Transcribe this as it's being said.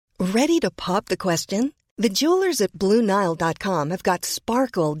Ready to pop the question? The jewelers at BlueNile.com have got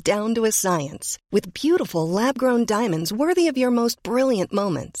sparkle down to a science with beautiful lab-grown diamonds worthy of your most brilliant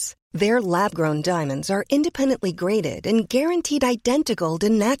moments. Their lab-grown diamonds are independently graded and guaranteed identical to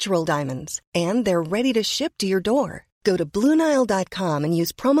natural diamonds, and they're ready to ship to your door. Go to BlueNile.com and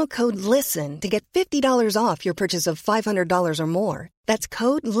use promo code LISTEN to get $50 off your purchase of $500 or more. That's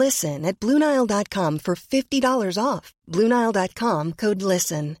code LISTEN at BlueNile.com for $50 off. BlueNile.com, code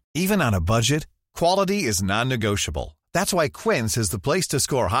LISTEN. Even on a budget, quality is non-negotiable. That's why Quince is the place to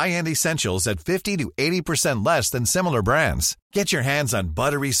score high-end essentials at 50 to 80% less than similar brands. Get your hands on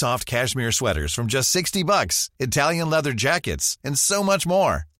buttery soft cashmere sweaters from just $60, Italian leather jackets, and so much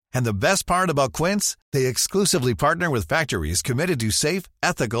more. And the best part about Quince, they exclusively partner with factories committed to safe,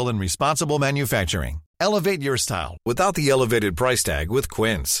 ethical, and responsible manufacturing. Elevate your style without the elevated price tag with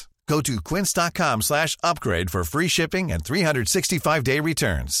Quince. Go to quince.com/upgrade for free shipping and 365-day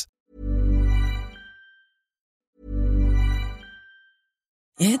returns.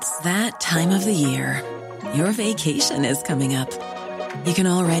 It's that time of the year. Your vacation is coming up. You can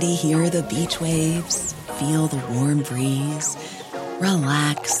already hear the beach waves, feel the warm breeze,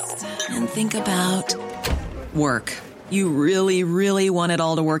 relax, and think about work. You really, really want it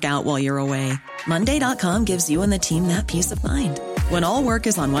all to work out while you're away. Monday.com gives you and the team that peace of mind. When all work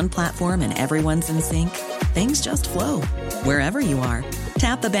is on one platform and everyone's in sync, things just flow. Wherever you are,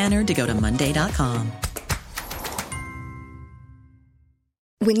 tap the banner to go to Monday.com.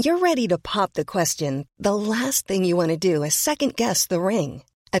 When you're ready to pop the question, the last thing you want to do is second-guess the ring.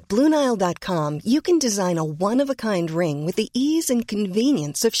 At BlueNile.com, you can design a one-of-a-kind ring with the ease and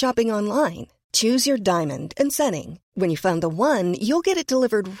convenience of shopping online. Choose your diamond and setting. When you find the one, you'll get it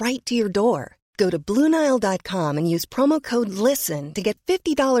delivered right to your door. Go to BlueNile.com and use promo code LISTEN to get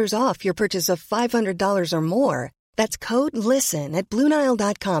 $50 off your purchase of $500 or more. That's code LISTEN at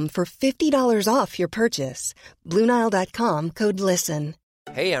BlueNile.com for $50 off your purchase. BlueNile.com, code LISTEN.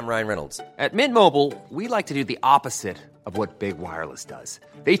 Hey, I'm Ryan Reynolds. At Mint Mobile, we like to do the opposite of what Big Wireless does.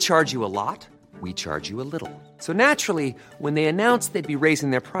 They charge you a lot, we charge you a little. So naturally, when they announced they'd be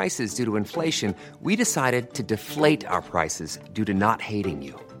raising their prices due to inflation, we decided to deflate our prices due to not hating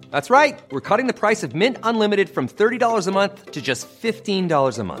you. That's right. We're cutting the price of Mint Unlimited from $30 a month to just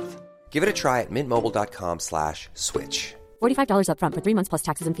 $15 a month. Give it a try at mintmobile.com/switch. $45 up front for 3 months plus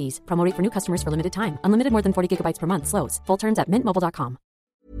taxes and fees. Promo rate for new customers for limited time. Unlimited more than 40 gigabytes per month. Slows full terms at mintmobile.com.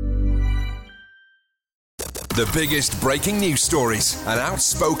 The biggest breaking news stories and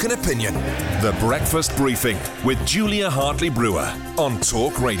outspoken opinion. The Breakfast Briefing with Julia Hartley-Brewer on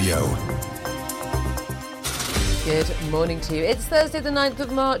Talk Radio. Good morning to you. It's Thursday the 9th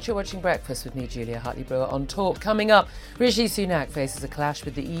of March. You're watching Breakfast with me, Julia Hartley-Brewer, on Talk. Coming up, Rishi Sunak faces a clash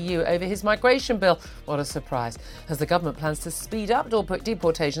with the EU over his migration bill. What a surprise, as the government plans to speed up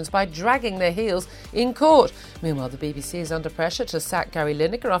deportations by dragging their heels in court. Meanwhile, the BBC is under pressure to sack Gary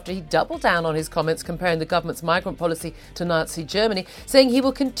Lineker after he doubled down on his comments comparing the government's migrant policy to Nazi Germany, saying he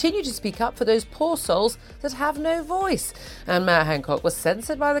will continue to speak up for those poor souls that have no voice. And Matt Hancock was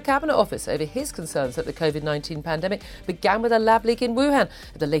censored by the Cabinet Office over his concerns that the COVID-19 pandemic began with a lab leak in Wuhan.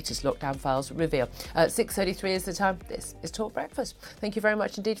 The latest lockdown files reveal. 6:33 is the time. This is Talk Breakfast. Thank you very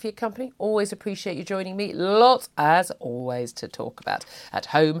much indeed for your company. Always appreciate you joining me. Lots, as always, to talk about at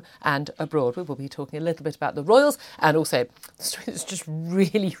home and abroad. We will be talking a little bit about the Royals and also the story that's just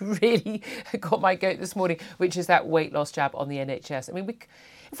really got my goat this morning, which is that weight loss jab on the NHS. I mean,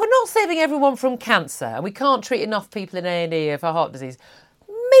 if we're not saving everyone from cancer and we can't treat enough people in A&E for heart disease,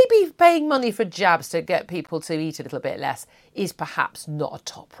 maybe paying money for jabs to get people to eat a little bit less is perhaps not a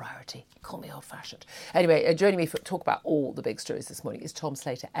top priority. Call me old-fashioned. Anyway, joining me for talk about all the big stories this morning is Tom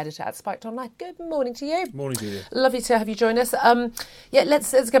Slater, editor at Spiked Online. Good morning to you. Morning, Julia. Lovely to have you join us.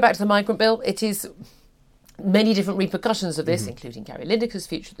 Let's go back to the migrant bill. It is many different repercussions of this, including Gary Lineker's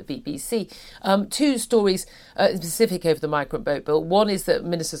future at the BBC. Two stories specific over the migrant boat bill. One is that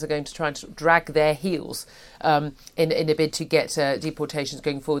ministers are going to try and drag their heels in a bid to get deportations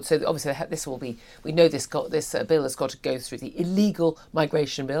going forward. So obviously this will be, we know this bill has got to go through the illegal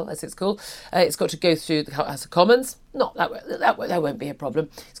migration bill, as it's called. It's got to go through the House of Commons. Not that won't be a problem.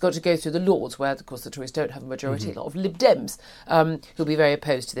 It's got to go through the Lords, where of course the Tories don't have a majority. A lot of Lib Dems who'll be very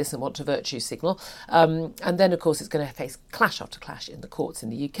opposed to this and want to virtue signal. And then of course it's going to face clash after clash in the courts in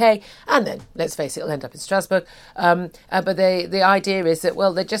the UK. And then let's face it, it'll end up in Strasbourg. But the idea is that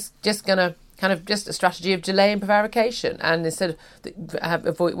they're just going to kind of just a strategy of delay and prevarication, and instead of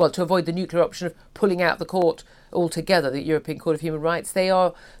to avoid the nuclear option of pulling out the court altogether, the European Court of Human Rights, they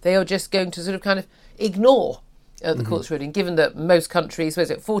are just going to sort of kind of ignore the court's ruling, given that most countries,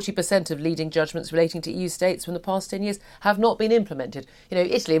 40% of leading judgments relating to EU states from the past 10 years have not been implemented.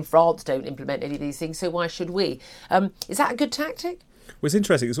 Italy and France don't implement any of these things, so why should we? Is that a good tactic? Well, it's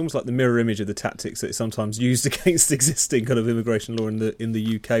interesting. It's almost like the mirror image of the tactics that is sometimes used against existing kind of immigration law in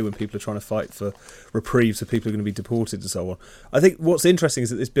the UK when people are trying to fight for reprieves for people who are going to be deported and so on. I think what's interesting is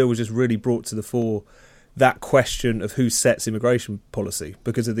that this bill was just really brought to the fore that question of who sets immigration policy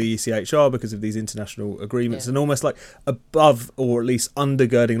because of the ECHR, because of these international agreements, and almost like above or at least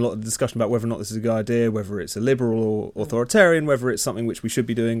undergirding a lot of the discussion about whether or not this is a good idea, whether it's a liberal or authoritarian, whether it's something which we should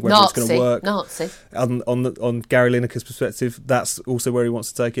be doing, whether it's going to work. On Gary Lineker's perspective, that's also where he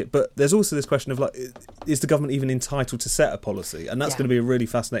wants to take it. But there's also this question of like, is the government even entitled to set a policy? And that's going to be a really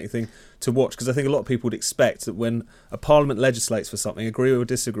fascinating thing to watch, because I think a lot of people would expect that when a parliament legislates for something, agree or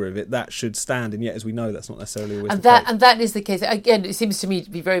disagree with it, that should stand. And yet, as we know, that's not necessarily always the case. And that is the case. Again, it seems to me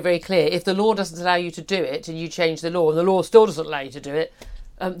to be very, very clear. If the law doesn't allow you to do it and you change the law and the law still doesn't allow you to do it,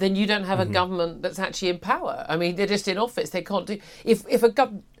 then you don't have a government that's actually in power. I mean, they're just in office. They can't do... If a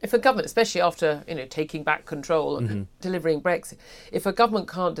government, especially after taking back control and delivering Brexit, if a government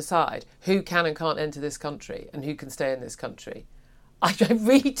can't decide who can and can't enter this country and who can stay in this country, I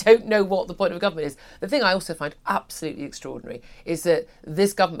really don't know what the point of a government is. The thing I also find absolutely extraordinary is that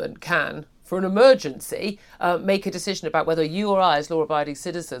this government can, for an emergency, make a decision about whether you or I, as law-abiding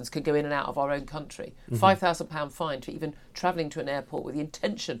citizens, can go in and out of our own country. £5,000 fine to even travelling to an airport with the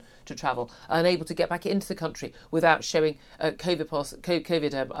intention to travel, unable to get back into the country without showing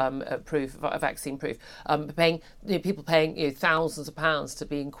COVID proof, vaccine proof. People paying thousands of pounds to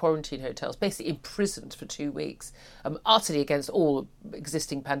be in quarantine hotels, basically imprisoned for 2 weeks, utterly against all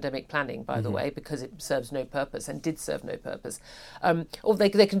existing pandemic planning, by the way, because it serves no purpose and did serve no purpose. Or they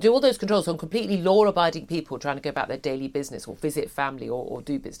can do all those controls on completely law-abiding people trying to go about their daily business or visit family or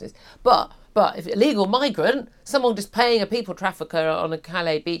do business. But if a legal migrant, someone just paying a people trafficker on a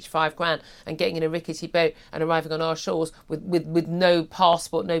Calais beach £5,000 and getting in a rickety boat and arriving on our shores with no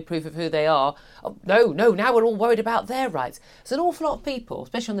passport, no proof of who they are, now we're all worried about their rights. There's an awful lot of people,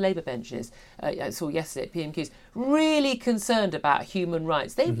 especially on the Labour benches, I saw yesterday at PMQs, really concerned about human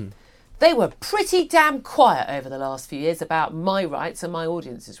rights. They were pretty damn quiet over the last few years about my rights and my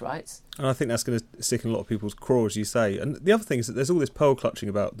audience's rights. And I think that's going to stick in a lot of people's craw, as you say. And the other thing is that there's all this pearl clutching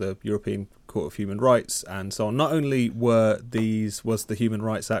about the European Court of Human Rights and so on. Not only was the Human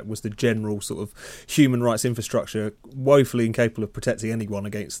Rights Act, was the general sort of human rights infrastructure woefully incapable of protecting anyone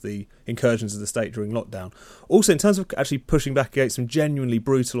against the incursions of the state during lockdown. Also, in terms of actually pushing back against some genuinely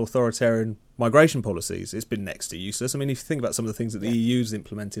brutal authoritarian migration policies, it's been next to useless. I mean, if you think about some of the things that the EU's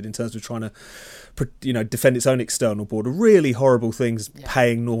implemented in terms of trying to, defend its own external border, really horrible things,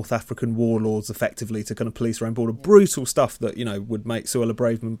 paying North African warlords effectively to kind of police their own border, brutal stuff that, would make Suella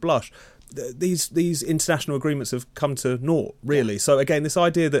Braverman blush. These international agreements have come to naught, really. So again, this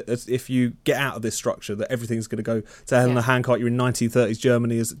idea that if you get out of this structure, that everything's going to go to hell in a handcart, you're in 1930s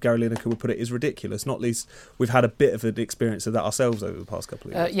Germany, as Gary Lineker would put it, is ridiculous. Not least, we've had a bit of an experience of that ourselves over the past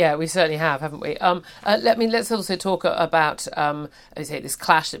couple of years. We certainly have, haven't we? Let's also talk about this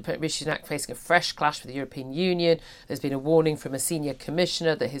clash that Rishi Sunak facing a fresh clash with the European Union. There's been a warning from a senior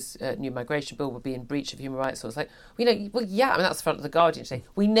commissioner that his new migration bill would be in breach of human rights. So it's like, that's the front of the Guardian today.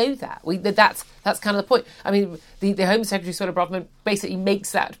 We know that. That's kind of the point. I mean, the Home Secretary, Suella Braverman, basically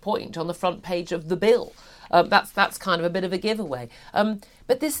makes that point on the front page of the bill. That's kind of a bit of a giveaway.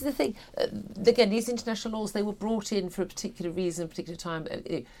 But this is the thing. Again, these international laws, they were brought in for a particular reason, a particular time.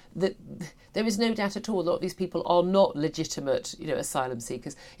 There is no doubt at all a lot of these people are not legitimate, asylum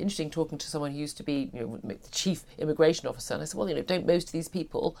seekers. Interesting talking to someone who used to be, the chief immigration officer, and I said, well, don't most of these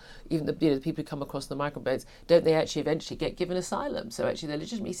people, even the people who come across the migrant boats, don't they actually eventually get given asylum? So actually they're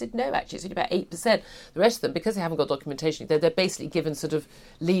legitimate. He said, no, actually it's only about 8%. The rest of them, because they haven't got documentation, they're basically given sort of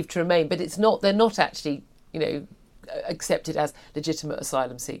leave to remain, but they're not actually, accepted as legitimate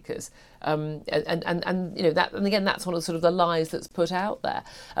asylum seekers, and again that's one of sort of the lies that's put out there.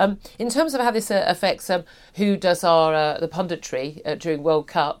 In terms of how this affects who does the punditry during World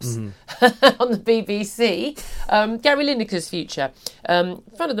Cups on the BBC, Gary Lineker's future.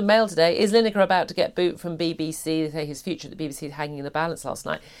 Front of the Mail today, is Lineker about to get boot from BBC? They say his future at the BBC is hanging in the balance last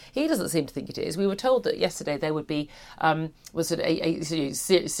night. He doesn't seem to think it is. We were told that yesterday there would be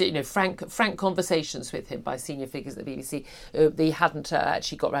frank conversations with him by senior figures at the BBC, they hadn't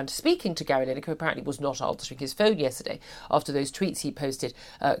actually got around to speaking to Gary Lineker, who apparently was not answering his phone yesterday after those tweets he posted,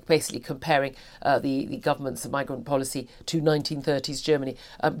 basically comparing the government's migrant policy to 1930s Germany.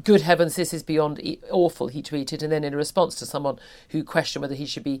 Good heavens, this is beyond awful, he tweeted. And then in a response to someone who questioned whether he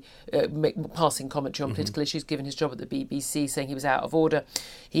should be passing commentary on political issues given his job at the BBC, saying he was out of order,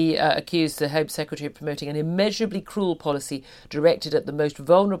 he accused the Home Secretary of promoting an immeasurably cruel policy directed at the most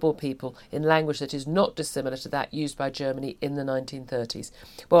vulnerable people in language that is not dissimilar to that used by Germany in the 1930s.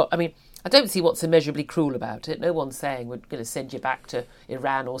 Well, I mean, I don't see what's immeasurably cruel about it. No one's saying we're going to send you back to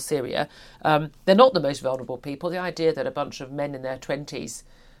Iran or Syria. They're not the most vulnerable people. The idea that a bunch of men in their 20s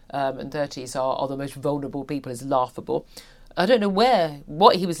and 30s are the most vulnerable people is laughable. I don't know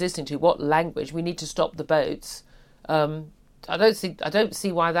what he was listening to, what language. We need to stop the boats. I don't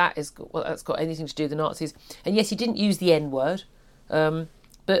see why that's got anything to do with the Nazis. And yes, he didn't use the N word, but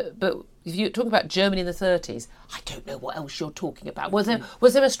if you're talking about Germany in the 30s, I don't know what else you're talking about. Was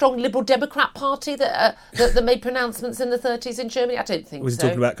there a strong Liberal Democrat Party that made pronouncements in the 30s in Germany? I don't think so. Was he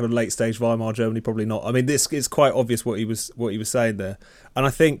talking about kind of late stage Weimar Germany? Probably not. I mean, this is quite obvious what he was saying there. And I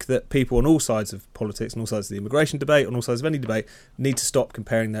think that people on all sides of politics, on all sides of the immigration debate, on all sides of any debate, need to stop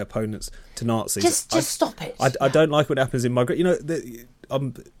comparing their opponents to Nazis. Just stop it. I don't like what happens in migration.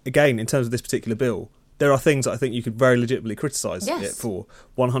 Again, in terms of this particular bill, there are things that I think you could very legitimately criticise it for,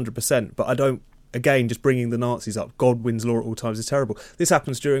 100%. But I don't, again, just bringing the Nazis up, God wins law at all times is terrible. This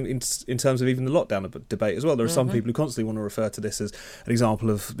happens in terms of even the lockdown debate as well. There are some people who constantly want to refer to this as an example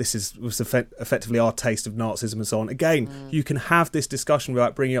of was effectively our taste of Nazism and so on. Again, you can have this discussion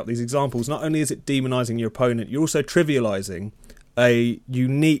without bringing up these examples. Not only is it demonising your opponent, you're also trivialising a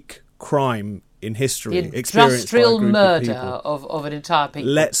unique crime in history, industrial murder of an entire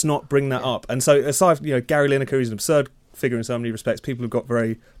people. Let's not bring that up. And so, aside from Gary Lineker is an absurd figure in so many respects. People have got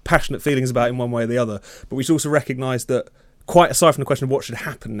very passionate feelings about him one way or the other. But we should also recognise that, quite aside from the question of what should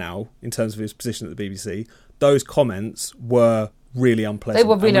happen now in terms of his position at the BBC, those comments were really unpleasant. They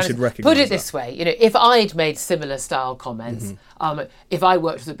were really unpleasant. Put it this way, if I'd made similar style comments, if I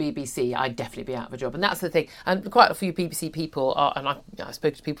worked for the BBC, I'd definitely be out of a job. And that's the thing. And quite a few BBC people are, and I've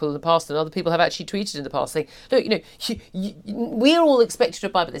spoken to people in the past, and other people have actually tweeted in the past saying, look, we're all expected to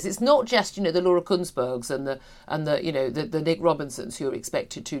abide by this. It's not just, the Laura Kunzbergs and the Nick Robinsons who are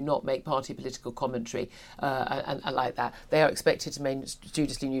expected to not make party political commentary and like that. They are expected to remain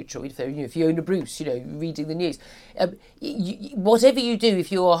studiously neutral. Fiona Bruce, reading the news. Whatever you do,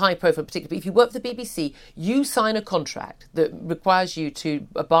 if you're high profile, particularly if you work for the BBC, you sign a contract that requires you to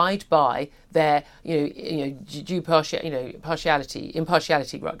abide by their, impartiality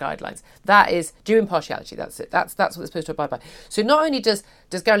guidelines. That is due impartiality. That's it. That's what they're supposed to abide by. So not only does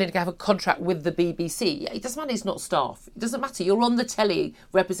Gary Lineker have a contract with the BBC, it doesn't matter. He's not staff. It doesn't matter. You're on the telly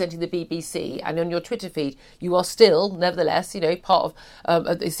representing the BBC, and on your Twitter feed, you are still, nevertheless, part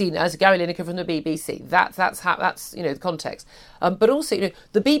of seen as Gary Lineker from the BBC. That's the context. But also,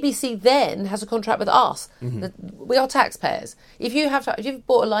 the BBC then has a contract with us. We are taxpayers. If you've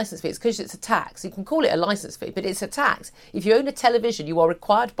bought a licence fee, it's because it's a tax. You can call it a licence fee, but it's a tax. If you own a television, you are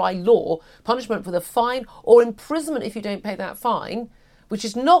required by law, punishment with a fine or imprisonment if you don't pay that fine, which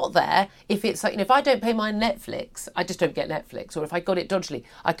is not there if it's like, if I don't pay my Netflix, I just don't get Netflix. Or if I got it dodgily,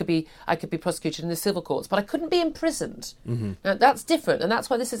 I could be prosecuted in the civil courts, but I couldn't be imprisoned. Now, that's different, and that's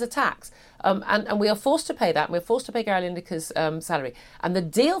why this is a tax. And we are forced to pay that, and we're forced to pay Gary Lineker's salary. And the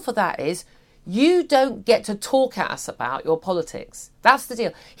deal for that is you don't get to talk at us about your politics. That's the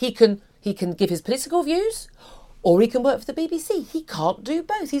deal. He can give his political views, or he can work for the BBC. He can't do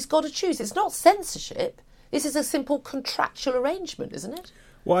both. He's got to choose. It's not censorship. This is a simple contractual arrangement, isn't it?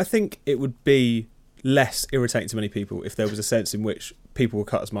 Well, I think it would be less irritating to many people if there was a sense in which people will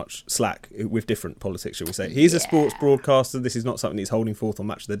ut as much slack with different politics, shall we say. He's a sports broadcaster. This is not something he's holding forth on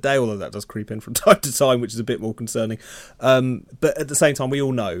Match of the Day, although that does creep in from time to time, which is a bit more concerning. But at the same time, we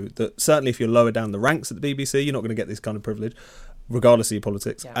all know that certainly if you're lower down the ranks at the BBC, you're not going to get this kind of privilege, regardless of your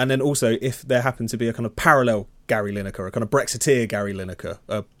politics. Yeah. And then also, if there happened to be a kind of parallel Gary Lineker, a kind of Brexiteer Gary Lineker,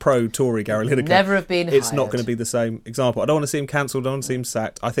 a pro-Tory Gary Lineker, never have been it's hired. Not going to be the same example. I don't want to see him cancelled, I don't want to see him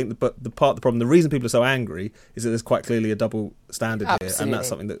sacked. I think the part of the problem, the reason people are so angry is that there's quite clearly a double standard here, and that's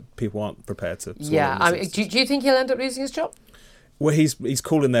something that people aren't prepared to swallow. Yeah, I mean, do you think he'll end up losing his job? Well, he's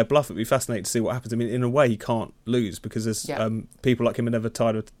calling their bluff. It'd be fascinating to see what happens. I mean, in a way, he can't lose because there's people like him are never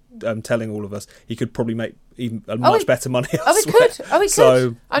tired of telling all of us he could probably make even much better money elsewhere. He could. He could.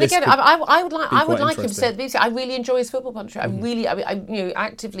 So and again, I would like him to say at the BBC, I really enjoy his football commentary. I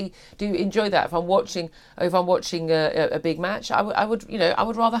actively do enjoy that. If I'm watching a big match, I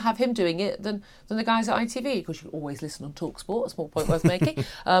would rather have him doing it than the guys at ITV. Of course, you can always listen on TalkSport. A small point worth making.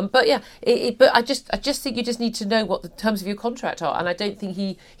 But yeah, but I just think you just need to know what the terms of your contract are, and I don't think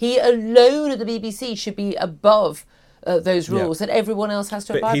he alone at the BBC should be above those rules that everyone else has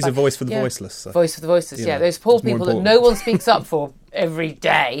to abide by. He's a voice for the voiceless. So. Voice for the voiceless, those poor people that no one speaks up for every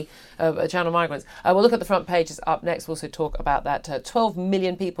day, channel migrants. We'll look at the front pages up next. We'll also talk about that 12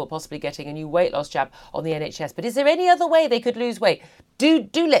 million people possibly getting a new weight loss jab on the NHS. But is there any other way they could lose weight? Do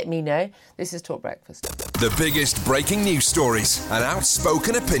let me know. This is Talk Breakfast. The biggest breaking news stories and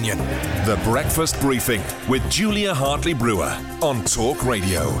outspoken opinion. The Breakfast Briefing with Julia Hartley-Brewer on Talk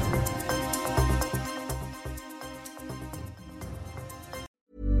Radio.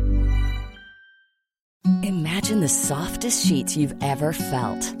 Imagine the softest sheets you've ever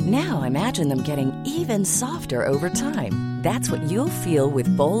felt. Now imagine them getting even softer over time. That's what you'll feel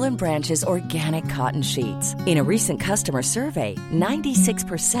with Boll & Branch's organic cotton sheets. In a recent customer survey,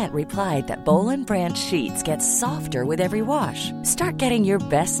 96% replied that Boll & Branch sheets get softer with every wash. Start getting your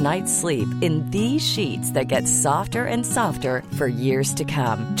best night's sleep in these sheets that get softer and softer for years to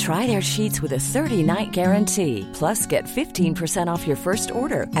come. Try their sheets with a 30-night guarantee. Plus, get 15% off your first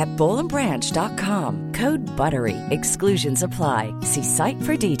order at bollandbranch.com. Code BUTTERY. Exclusions apply. See site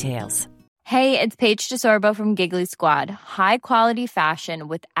for details. Hey, it's Paige DeSorbo from Giggly Squad. High quality fashion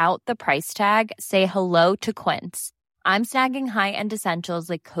without the price tag. Say hello to Quince. I'm snagging high-end essentials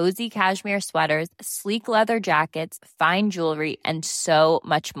like cozy cashmere sweaters, sleek leather jackets, fine jewelry, and so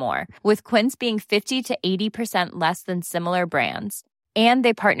much more. With Quince being 50 to 80% less than similar brands. And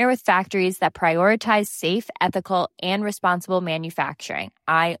they partner with factories that prioritize safe, ethical, and responsible manufacturing.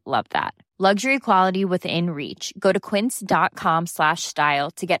 I love that. Luxury quality within reach. Go to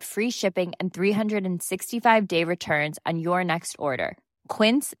quince.com/style to get free shipping and 365-day returns on your next order.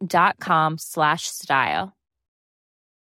 Quince.com/style.